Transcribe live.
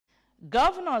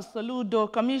Governor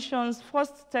Soludo commissions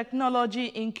first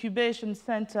technology incubation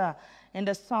center in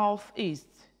the Southeast.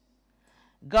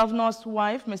 Governor's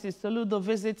wife, Mrs. Soludo,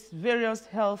 visits various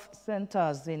health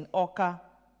centers in Awka.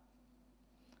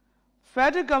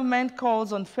 Federal government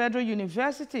calls on federal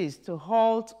universities to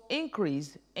halt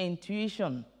increase in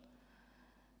tuition.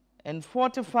 And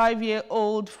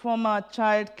 45-year-old former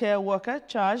child care worker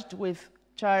charged with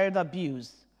child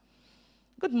abuse.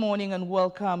 Good morning and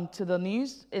welcome to the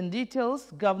news. In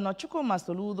details, Governor Chukwuma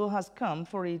Soludo has come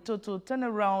for a total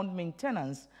turnaround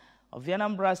maintenance of the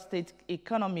Anambra State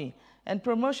economy and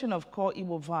promotion of core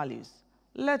Igbo values.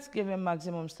 Let's give him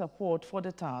maximum support for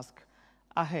the task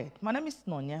ahead. My name is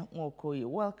Nonya Nwokoye.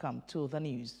 Welcome to the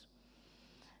news.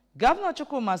 Governor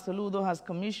Chukwuma Soludo has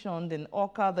commissioned in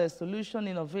Awka the Solution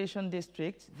Innovation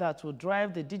District that will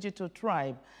drive the digital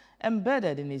tribe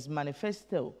embedded in his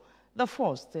manifesto, the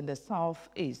first in the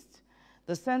Southeast.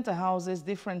 The center houses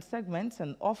different segments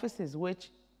and offices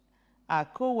which are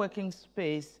co-working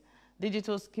space,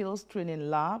 digital skills training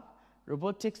lab,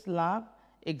 robotics lab,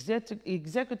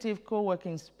 executive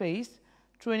co-working space,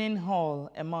 training hall,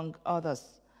 among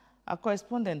others. Our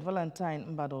correspondent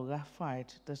Valentine Mbadoga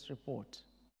fired this report.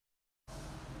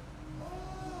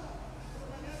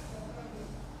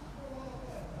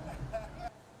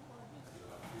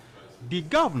 The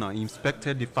governor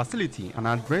inspected the facility and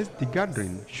addressed the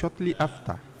gathering shortly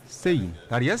after, saying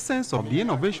that the essence of the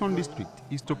innovation district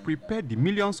is to prepare the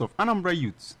millions of Anambra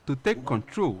youths to take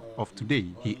control of today.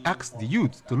 He asked the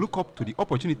youth to look up to the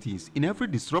opportunities in every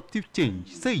disruptive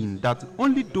change, saying that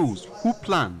only those who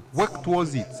plan, work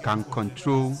towards it, can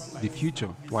control the future,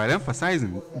 while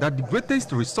emphasizing that the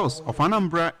greatest resource of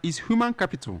Anambra is human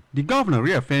capital. The governor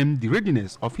reaffirmed the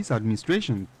readiness of his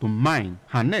administration to mine,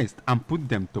 harness, and put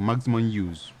them to maximum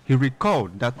use. He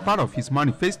recalled that part of his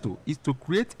manifesto is to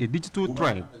create a digital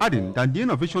tribe, adding that the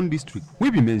innovation district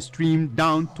will be mainstreamed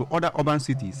down to other urban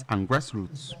cities and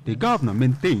grassroots. The governor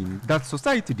maintained that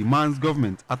society demands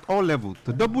government at all levels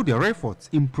to double their efforts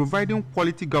in providing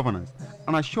quality governance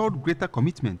and assured greater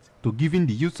commitment to giving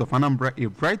the youths of Anambra a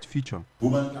bright future.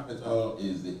 Human capital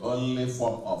is the only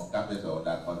form of capital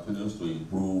that continues to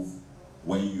improve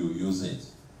when you use it.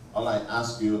 All I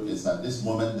ask you is at this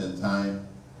moment in time,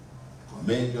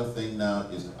 major thing now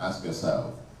is to ask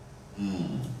yourself,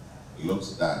 it looks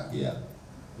dark here.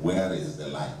 Where is the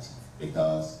light?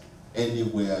 Because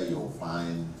anywhere you'll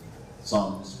find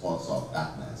some spots of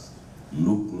darkness,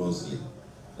 look closely.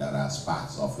 There are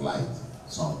sparks of light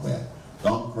somewhere.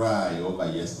 Don't cry over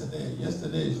yesterday.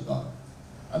 Yesterday is gone.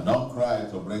 And don't cry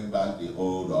to bring back the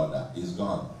old order. It's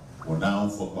gone. We'll now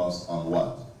focus on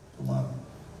what? Tomorrow.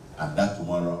 And that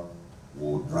tomorrow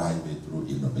will drive it through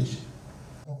innovation.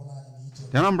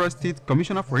 The Anambra State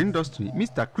Commissioner for Industry,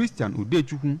 Mr. Christian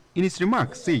Udechukwu, in his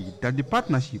remarks said that the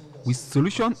partnership with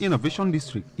Solution Innovation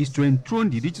District is to enthrone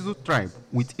the digital tribe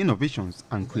with innovations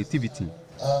and creativity.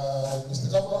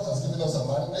 Mr. Governor has given us a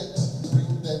mandate to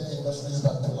bring dead industries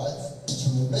back to life, to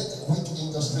make weak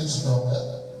industries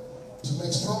stronger, to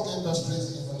make strong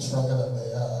industries even stronger than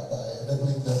they are by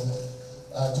enabling them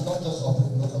to not just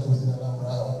operate locally within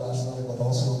Anambra or nationally, but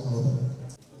also globally.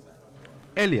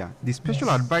 Earlier, the special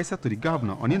advisor to the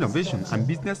governor on innovation and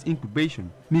business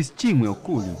incubation, Ms. Chinwe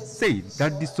Okoli, said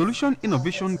that the Solution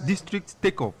Innovation District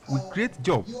takeoff will create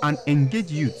jobs and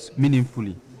engage youths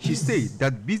meaningfully. She said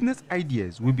that business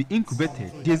ideas will be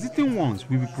incubated, the existing ones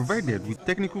will be provided with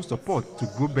technical support to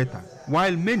grow better,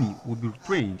 while many will be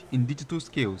trained in digital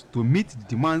skills to meet the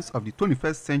demands of the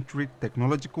 21st century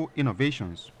technological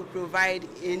innovations. We provide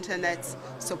internet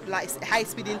supplies,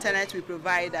 high-speed internet, we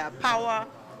provide power.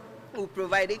 We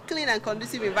provide a clean and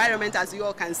conducive environment, as you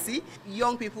all can see.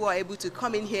 Young people are able to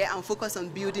come in here and focus on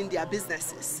building their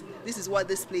businesses. This is what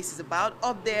this place is about.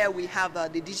 Up there we have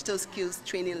the Digital Skills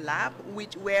Training Lab,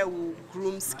 where we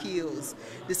groom skills,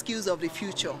 the skills of the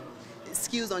future.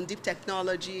 Skills on deep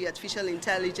technology, artificial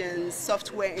intelligence,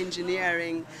 software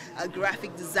engineering,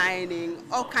 graphic designing,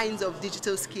 all kinds of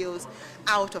digital skills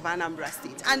out of Anambra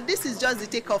State. And this is just the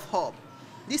takeoff hub.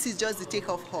 This is just the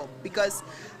takeoff hub because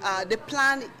the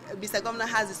plan Mr. Governor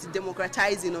has is to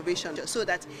democratize innovation so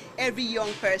that every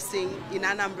young person in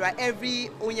Anambra, every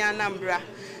Onya Anambra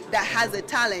that has a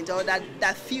talent or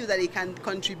that feel that they can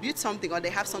contribute something or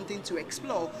they have something to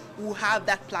explore will have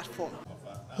that platform.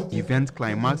 The event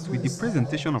climaxed with the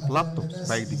presentation of laptops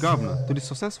by the governor to the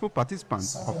successful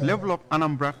participants of Level Up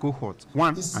Anambra Cohort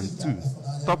 1 and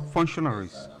 2, top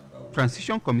functionaries,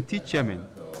 transition committee chairmen.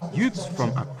 Youths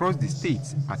from across the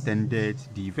states attended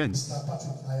the event.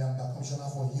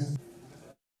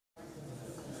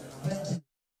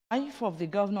 Wife of the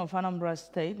governor of Anambra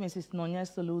State, Mrs. Nonya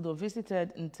Soludo,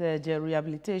 visited Nteje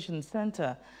Rehabilitation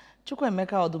Center,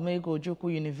 Chukwuemeka Odumegwu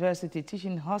Ojukwu University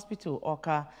Teaching Hospital,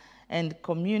 Awka, and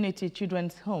Community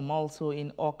Children's Home, also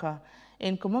in Awka,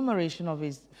 in commemoration of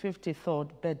his 53rd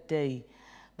birthday.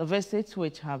 The visits,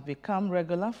 which have become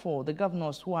regular for the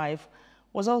governor's wife,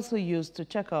 was also used to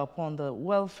check up on the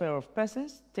welfare of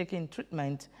persons taking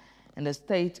treatment in the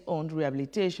state-owned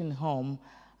rehabilitation home,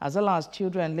 as well as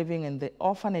children living in the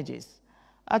orphanages.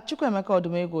 At Chukwuemeka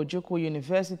Odumegwu Ojukwu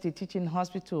University Teaching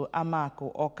Hospital,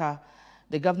 Amako, Awka,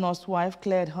 the governor's wife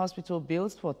cleared hospital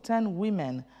bills for 10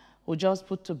 women who just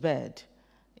put to bed,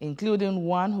 including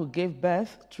one who gave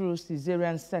birth through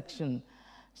cesarean section.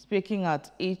 Speaking at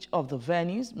each of the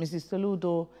venues, Mrs.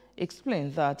 Soludo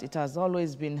explained that it has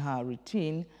always been her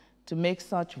routine to make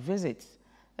such visits,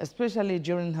 especially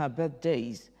during her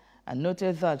birthdays, and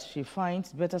noted that she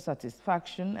finds better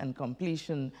satisfaction and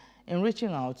completion in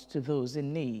reaching out to those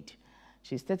in need.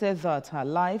 She stated that her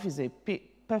life is a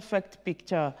perfect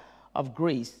picture of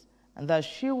grace and that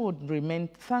she would remain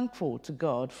thankful to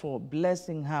God for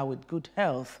blessing her with good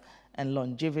health and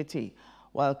longevity.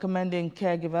 While commending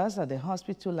caregivers at the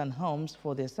hospital and homes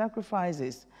for their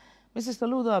sacrifices, Mrs.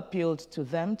 Soludo appealed to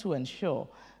them to ensure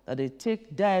that they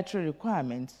take dietary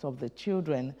requirements of the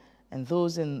children and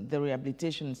those in the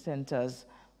rehabilitation centers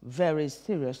very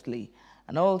seriously,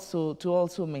 and also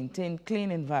to maintain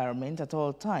clean environment at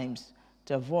all times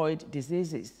to avoid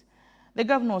diseases. The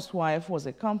governor's wife was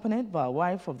accompanied by a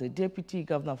wife of the Deputy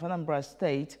Governor of Anambra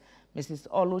State, Mrs.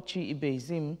 Oluchi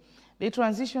Ibezim, the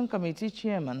Transition Committee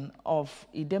Chairman of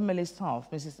Idemili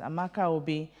South, Mrs. Amaka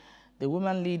Obi, the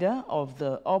woman leader of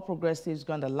the All Progressives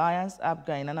Grand Alliance,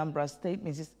 APGA in Anambra State,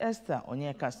 Mrs. Esther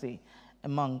Onyekasi,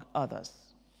 among others.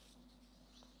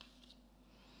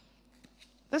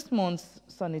 This month's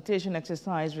sanitation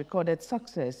exercise recorded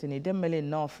success in Idemili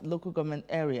North local government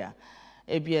area.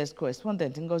 ABS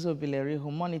correspondent Ngozi Obileri,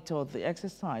 who monitored the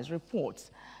exercise, reports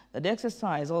that the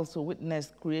exercise also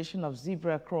witnessed creation of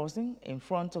zebra crossing in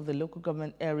front of the local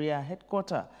government area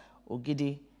headquarters,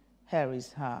 Ogidi. Here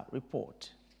is her report.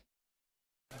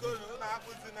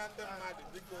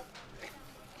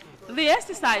 The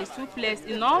exercise took place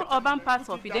in all urban parts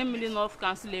of Idemili North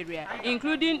Council area,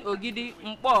 including Ogidi,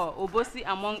 Mpo, Obosi,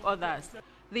 among others.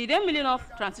 The Idemili North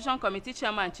Transition Committee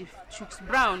Chairman, Chief Chuks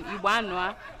Brown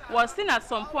Ibanua, was seen at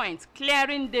some point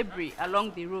clearing debris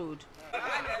along the road.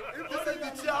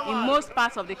 In most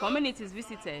parts of the communities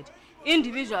visited,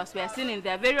 individuals were seen in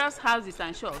their various houses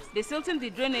and shops, desilting the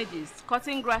drainages,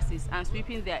 cutting grasses, and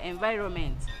sweeping their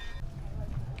environment.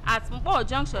 At Mpo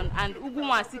Junction and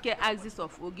Ugunwasike axis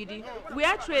of Ogidi,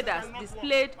 where traders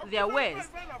displayed their wares,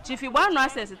 Chief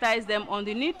Ibanua sensitized them on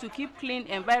the need to keep clean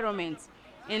environments,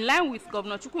 in line with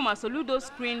Governor Chukwuma Soludo's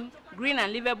green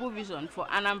and livable vision for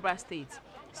Anambra State.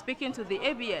 Speaking to the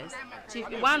ABS, Chief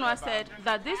Ibanua said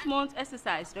that this month's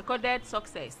exercise recorded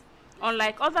success,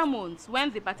 unlike other months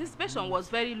when the participation was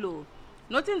very low,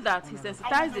 noting that he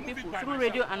sensitized the people through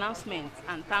radio announcements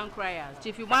and town criers.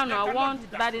 Chief Ibanua warned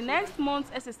that the next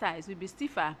month's exercise will be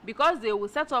stiffer because they will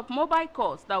set up mobile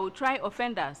courts that will try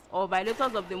offenders or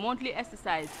violators of the monthly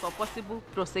exercise for possible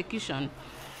prosecution.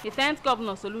 He thanked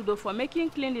Governor Soludo for making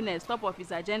cleanliness top of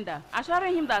his agenda,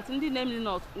 assuring him that Idemili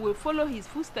North will follow his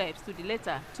footsteps to the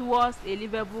letter towards a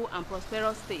livable and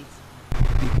prosperous state.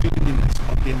 The cleanliness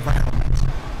of the environment.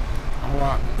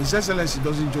 His Excellency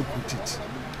doesn't joke with it.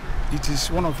 It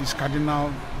is one of his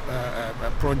cardinal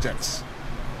projects,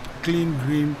 clean,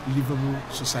 green, livable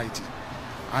society.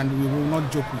 And we will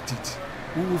not joke with it.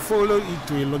 We will follow it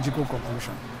to a logical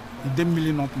conclusion.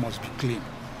 Idemili North must be clean.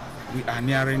 We are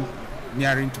nearing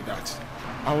to that.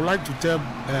 I would like to tell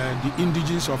the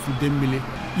indigenes of Idemili,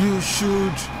 you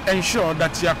should ensure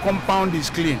that your compound is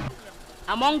clean.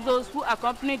 Among those who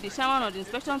accompanied the chairman of the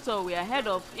inspection tour were head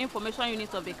of information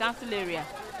unit of the council area,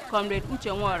 Comrade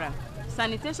Uche Nwora,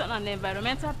 sanitation and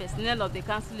environmental personnel of the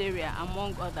council area,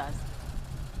 among others.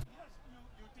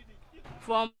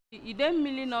 From the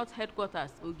Idemili North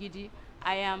headquarters, Ogidi,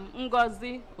 I am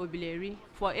Ngozi Obileri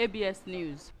for ABS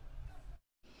News.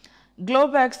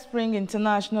 Globex Spring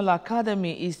International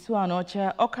Academy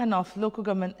Isuanocha, Awka North Local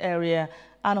Government Area,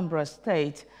 Anambra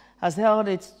State, has held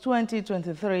its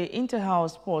 2023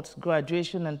 Inter-House Sports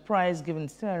Graduation and Prize-Giving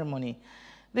Ceremony.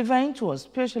 The event was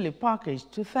specially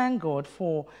packaged to thank God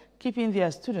for keeping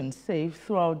their students safe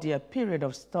throughout their period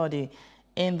of study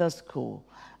in the school.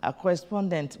 Our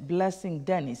correspondent Blessing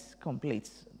Dennis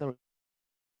completes the report.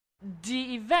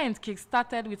 The event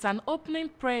kick-started with an opening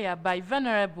prayer by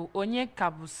Venerable Onye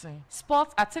Kabusi.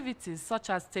 Sports activities such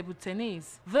as table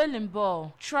tennis,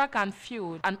 volleyball, track and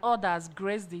field, and others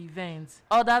graced the event.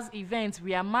 Others events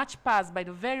were marched past by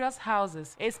the various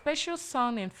houses, a special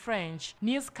song in French,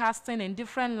 newscasting in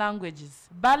different languages,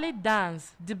 ballet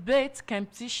dance, debate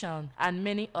competition, and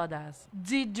many others.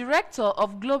 The director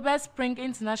of Global Spring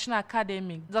International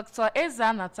Academy, Dr.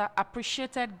 Eza Nata,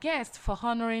 appreciated guests for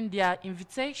honoring their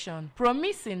invitation,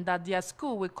 promising that their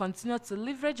school will continue to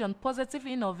leverage on positive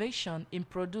innovation in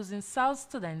producing South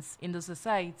students in the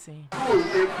society.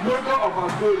 The motto of our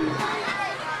school is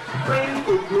Bring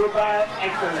to Global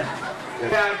Excellence. We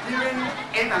are giving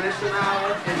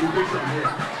international education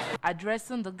here.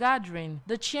 Addressing the gathering,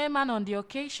 the chairman on the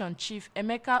occasion, Chief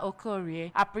Emeka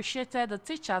Okorie, appreciated the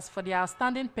teachers for their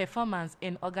outstanding performance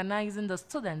in organizing the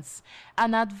students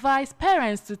and advised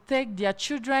parents to take their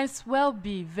children's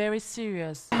well-being very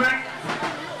serious.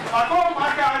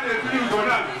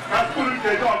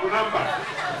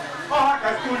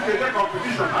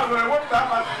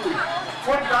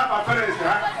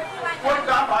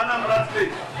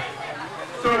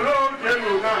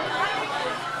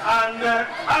 And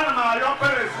I'm your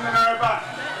parents in our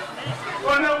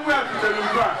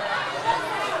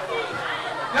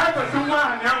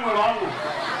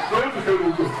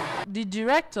The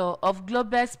director of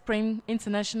Global Spring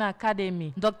International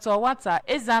Academy, Dr. Wata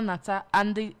Ezanata,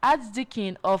 and the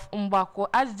Archdeacon of Mbako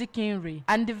Archdeaconry,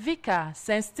 and the Vicar,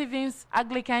 St. Stephen's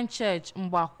Anglican Church,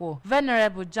 Mbako,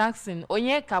 Venerable Jackson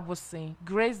Onyekabusi,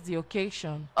 graced the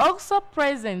occasion. Also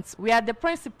present were the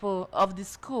principal of the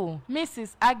school,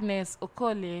 Mrs. Agnes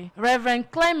Okole, Reverend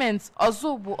Clement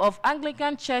Ozubu of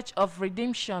Anglican Church of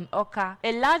Redemption, Oka,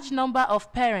 a large number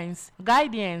of parents,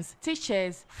 guardians,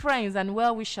 teachers, friends, and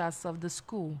well-wishers of the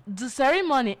school. The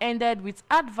ceremony ended with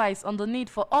advice on the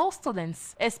need for all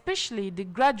students, especially the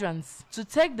graduates, to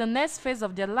take the next phase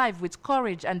of their life with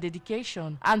courage and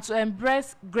dedication, and to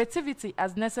embrace creativity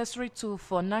as necessary tool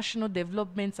for national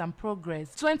development and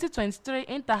progress. 2023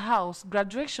 Inter-House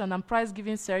Graduation and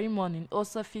Prize-Giving Ceremony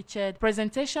also featured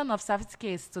presentation of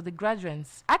certificates to the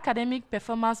graduates, academic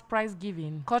performance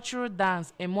prize-giving, cultural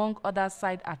dance, among other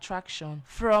side attractions.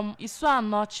 From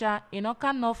Isuanocha in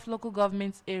Oka North Local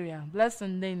Government Area,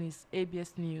 Blessing Dennis,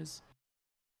 ABS News.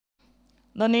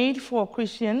 The need for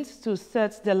Christians to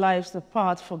set their lives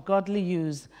apart for godly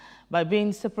use by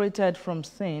being separated from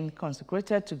sin,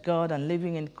 consecrated to God, and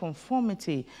living in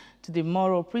conformity to the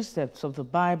moral precepts of the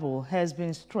Bible has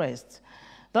been stressed.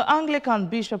 The Anglican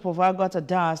Bishop of Agota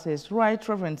Diocese, Right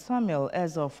Reverend Samuel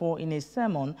Ezofo, in a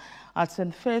sermon at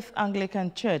St. Faith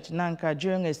Anglican Church, Nanka,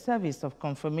 during a service of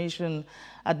confirmation,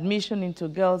 admission into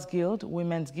Girls' Guild,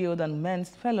 Women's Guild, and Men's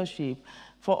Fellowship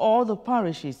for all the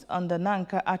parishes under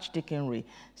Nanka Archdeaconry,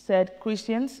 said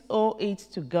Christians owe it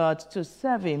to God to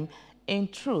serve Him in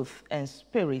truth and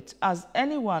spirit, as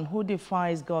anyone who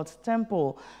defies God's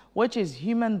temple, which is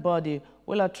human body,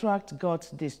 will attract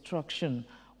God's destruction.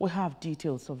 We have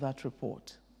details of that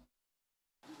report.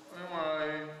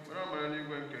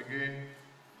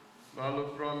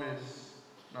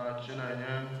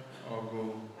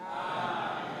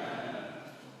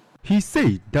 He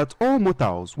said that all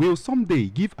mortals will someday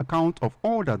give account of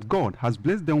all that God has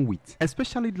blessed them with,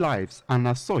 especially lives, and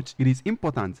as such, it is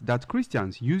important that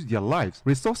Christians use their lives,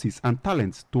 resources, and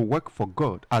talents to work for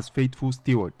God as faithful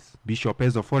stewards. Bishop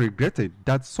Ezofo regretted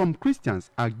that some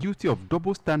Christians are guilty of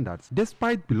double standards.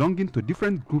 Despite belonging to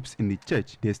different groups in the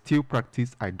church, they still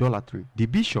practice idolatry. The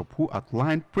bishop, who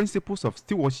outlined principles of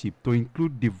stewardship to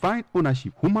include divine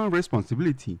ownership, human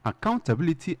responsibility,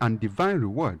 accountability, and divine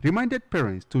reward, reminded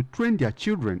parents to train their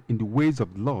children in the ways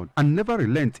of the Lord and never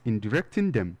relent in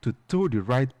directing them to toe the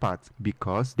right path,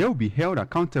 because they will be held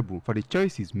accountable for the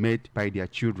choices made by their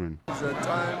children. It's a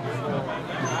time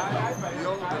for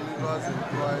young believers in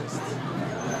Christ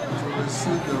to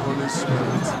receive the Holy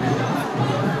Spirit,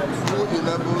 who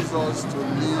enables us to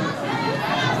live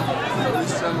the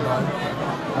Christian life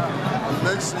and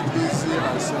makes it easy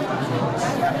and simple for us.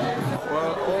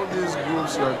 Well, all these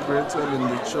groups were created in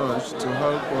the church to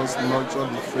help us nurture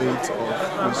the faith of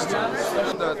Christians,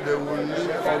 so that they will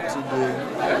live up to the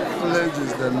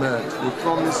pledges they made, the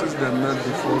promises they made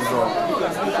before God.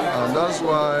 And that's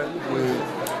why we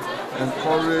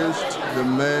encouraged the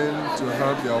men to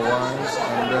help their wives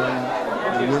and then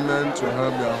the women to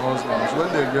help their husbands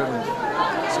when they get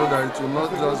married, so that it will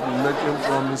not just be making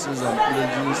promises and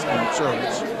pledges in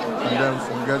church and then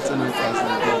forgetting it as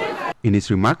they go. In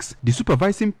his remarks, the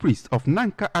supervising priest of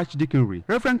Nanka Archdeaconry,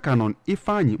 Reverend Canon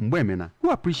Ifeanyi Mbwemena, who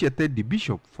appreciated the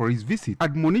bishop for his visit,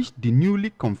 admonished the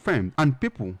newly confirmed and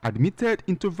people admitted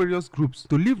into various groups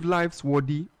to live lives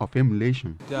worthy of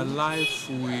emulation. Their life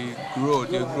will grow,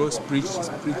 they grow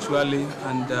spiritually,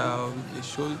 and they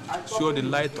show the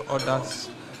light to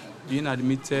others, being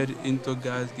admitted into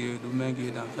Girls Guild, Women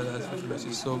Guild, and Fathers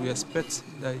Fellowship. So we expect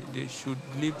that they should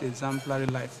live the exemplary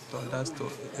life to others to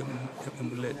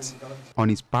emulate. On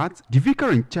his part, the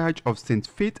vicar in charge of St.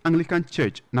 Faith Anglican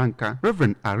Church, Nanka,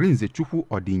 Reverend Arinze Chukwu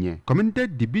Odinye,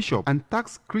 commended the bishop and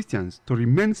tasked Christians to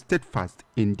remain steadfast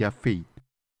in their faith.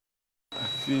 I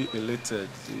feel elated.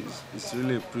 It's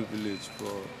really a privilege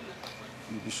for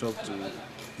the bishop to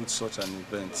put such an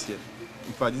event here.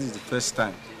 In fact, this is the first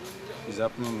time it's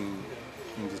happening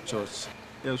in the church.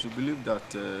 Yes, we believe that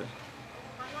the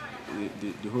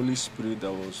Holy Spirit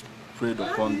that was prayed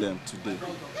upon them today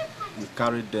will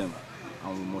carry them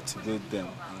and will motivate them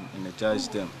and energize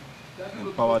them,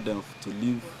 empower them to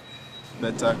live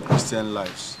better Christian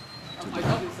lives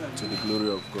to the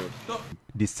glory of God.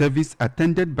 The service,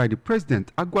 attended by the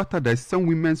President, Agwata Son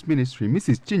Women's Ministry,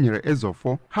 Mrs. Chinyere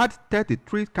Ezofo, had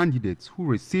 33 candidates who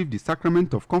received the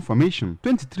sacrament of confirmation,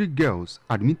 23 girls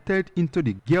admitted into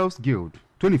the Girls Guild,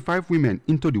 25 women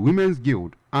into the Women's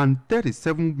Guild, and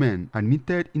 37 men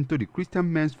admitted into the Christian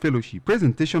Men's Fellowship.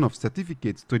 Presentation of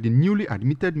certificates to the newly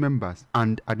admitted members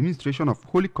and administration of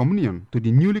Holy Communion to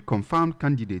the newly confirmed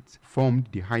candidates formed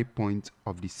the high point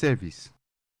of the service.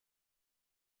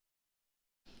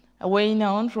 Weighing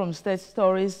on from State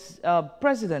Stories,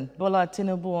 President Bola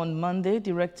Tinubu on Monday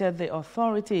directed the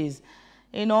authorities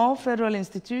in all federal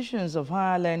institutions of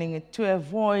higher learning to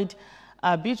avoid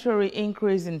arbitrary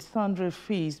increase in sundry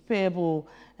fees payable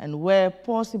and, where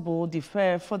possible,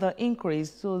 defer further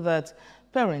increase so that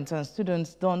parents and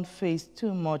students don't face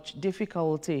too much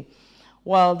difficulty.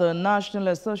 While the National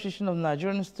Association of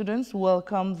Nigerian Students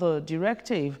welcomed the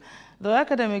directive, the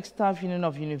Academic Staff Union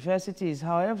of Universities,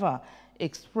 however,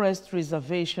 expressed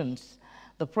reservations.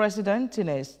 The president, in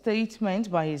a statement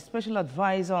by his special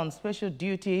advisor on special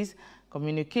duties,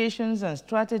 communications and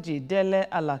strategy, Dele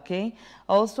Alake,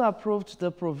 also approved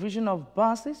the provision of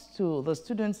buses to the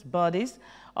students' bodies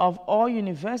of all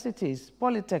universities,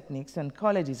 polytechnics and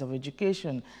colleges of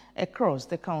education across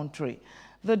the country.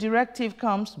 The directive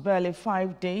comes barely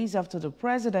 5 days after the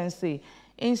presidency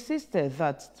insisted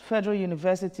that federal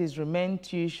universities remain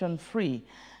tuition-free,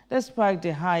 despite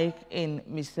the hike in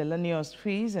miscellaneous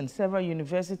fees in several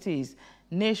universities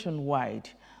nationwide.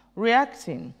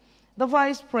 Reacting, the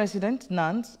Vice President,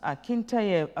 Nance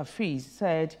Akintaye Afiz,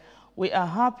 said, "We are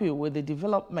happy with the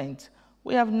development.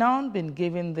 We have now been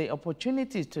given the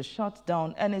opportunity to shut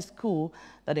down any school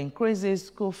that increases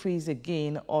school fees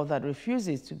again or that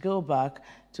refuses to go back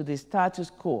to the status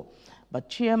quo." But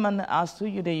Chairman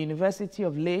ASU, the University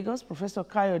of Lagos, Professor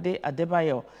Kayode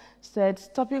Adebayo, said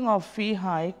stopping off fee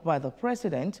hike by the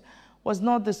president was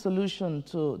not the solution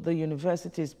to the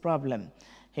university's problem.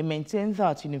 He maintained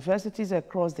that universities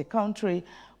across the country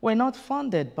were not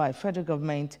funded by federal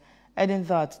government, adding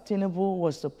that Tinubu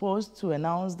was supposed to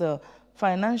announce the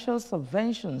financial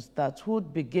subventions that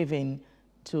would be given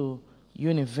to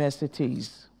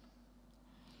universities.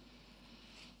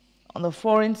 On the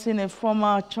foreign scene, a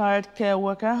former child care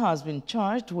worker has been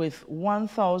charged with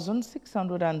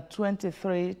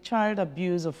 1,623 child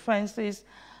abuse offenses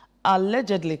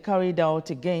allegedly carried out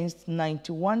against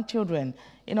 91 children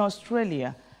in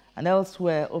Australia and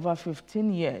elsewhere over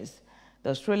 15 years. The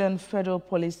Australian Federal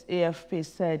Police AFP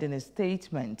said in a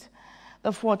statement.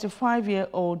 The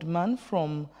 45-year-old man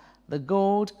from the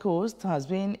Gold Coast has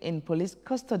been in police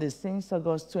custody since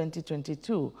August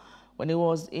 2022, when he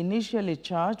was initially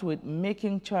charged with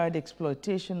making child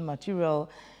exploitation material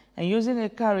and using a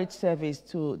carriage service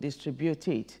to distribute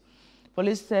it.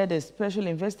 Police said a special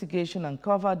investigation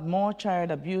uncovered more child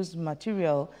abuse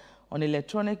material on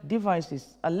electronic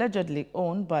devices allegedly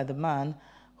owned by the man,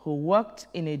 who worked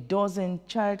in a dozen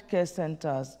child care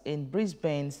centers in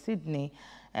Brisbane, Sydney,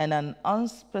 and an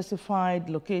unspecified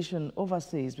location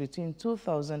overseas between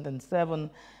 2007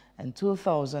 and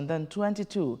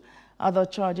 2022. Other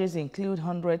charges include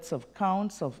hundreds of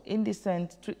counts of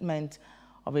indecent treatment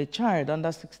of a child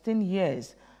under 16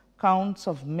 years, counts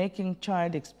of making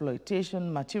child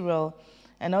exploitation material,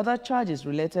 and other charges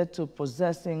related to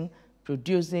possessing,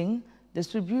 producing,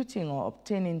 distributing, or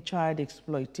obtaining child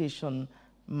exploitation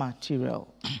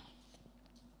material.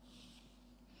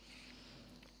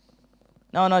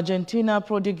 Now, in Argentina,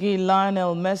 prodigy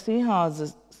Lionel Messi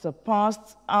has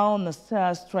surpassed Al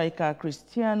Nassr striker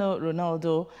Cristiano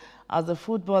Ronaldo as the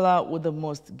footballer with the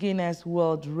most Guinness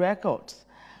World Records.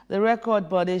 The record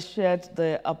body shared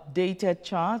the updated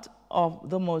chart of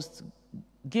the most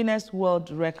Guinness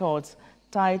World Records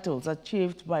titles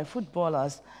achieved by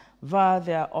footballers via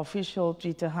their official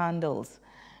Twitter handles.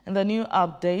 In the new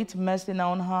update, Messi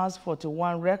now has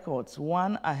 41 records,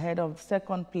 one ahead of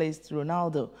second-placed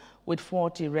Ronaldo with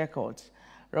 40 records.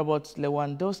 Robert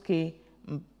Lewandowski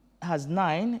has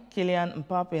 9, Kylian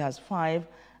Mbappe has 5,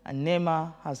 and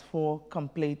Neymar has 4,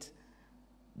 complete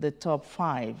the top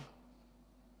 5.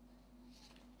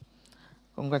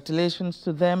 Congratulations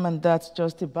to them, and that's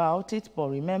just about it. But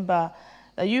remember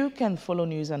that you can follow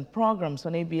news and programs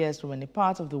on ABS from any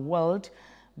part of the world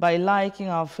by liking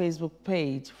our Facebook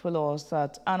page. Follow us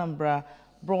at Anambra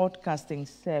Broadcasting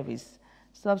Service.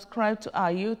 Subscribe to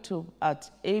our YouTube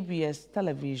at ABS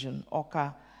Television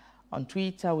Oka. On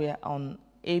Twitter, we are on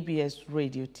ABS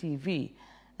Radio TV,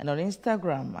 and on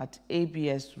Instagram at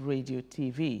ABS Radio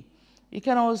TV. You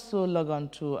can also log on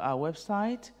to our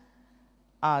website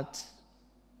at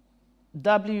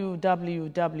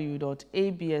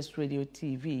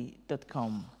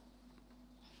www.absradiotv.com.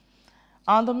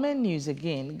 On the main news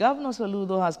again, Governor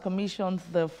Soludo has commissioned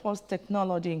the first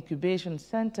technology incubation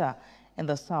center in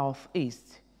the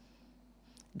Southeast.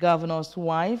 Governor's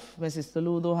wife, Mrs.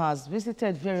 Soludo, has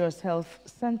visited various health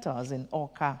centers in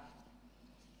Oka.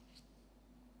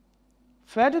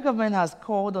 Federal government has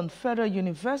called on federal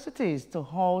universities to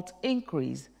halt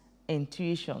increase in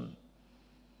tuition.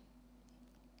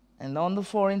 And on the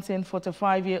foreign scene,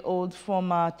 45-year-old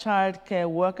former child care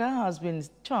worker has been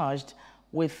charged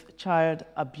with child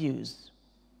abuse.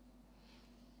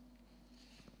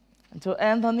 And to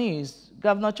end the news,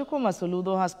 Governor Chukwuma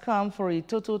Soludo has come for a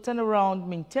total turnaround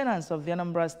maintenance of the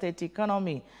Anambra State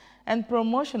economy and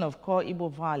promotion of core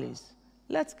Igbo values.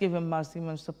 Let's give him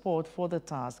maximum support for the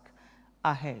task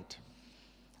ahead.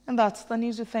 And that's the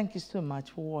news. Thank you so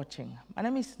much for watching. My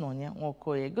name is Nonya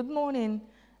Nwokoye. Good morning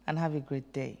and have a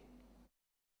great day.